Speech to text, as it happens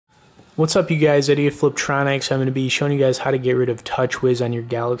What's up, you guys? Eddie at Fliptroniks. I'm going to be showing you guys how to get rid of Touchwiz on your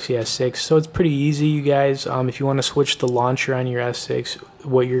Galaxy S6. So it's pretty easy, you guys. If you want to switch the launcher on your S6,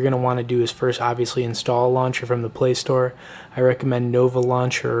 what you're going to want to do is first obviously install a launcher from the Play Store. I recommend Nova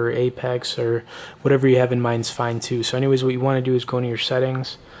Launcher or Apex or whatever you have in mind is fine too. So anyways, what you want to do is go into your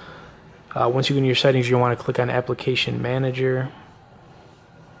settings. Once you go into your settings, you want to click on Application Manager.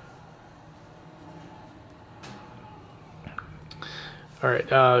 Alright,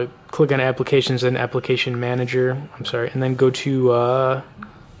 click on Applications and Application Manager, and then go to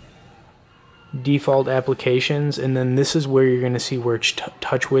Default Applications, and then this is where you're going to see where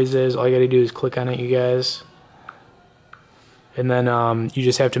Touchwiz is. All you got to do is click on it, you guys. And then you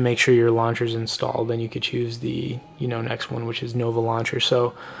just have to make sure your launcher's installed. Then you could choose the next one, which is Nova Launcher.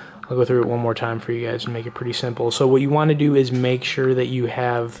 So I'll go through it one more time for you guys and make it pretty simple. So what you want to do is make sure that you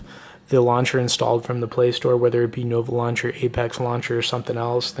have the launcher installed from the Play Store, whether it be Nova Launcher, Apex Launcher, or something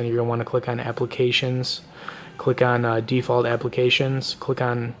else. Then you're going to want to click on Applications, click on Default Applications, click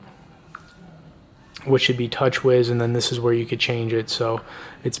on what should be Touchwiz, and then this is where you could change it. So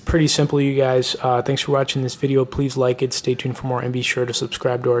it's pretty simple, you guys. Thanks for watching this video. Please like it, stay tuned for more, and be sure to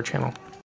subscribe to our channel.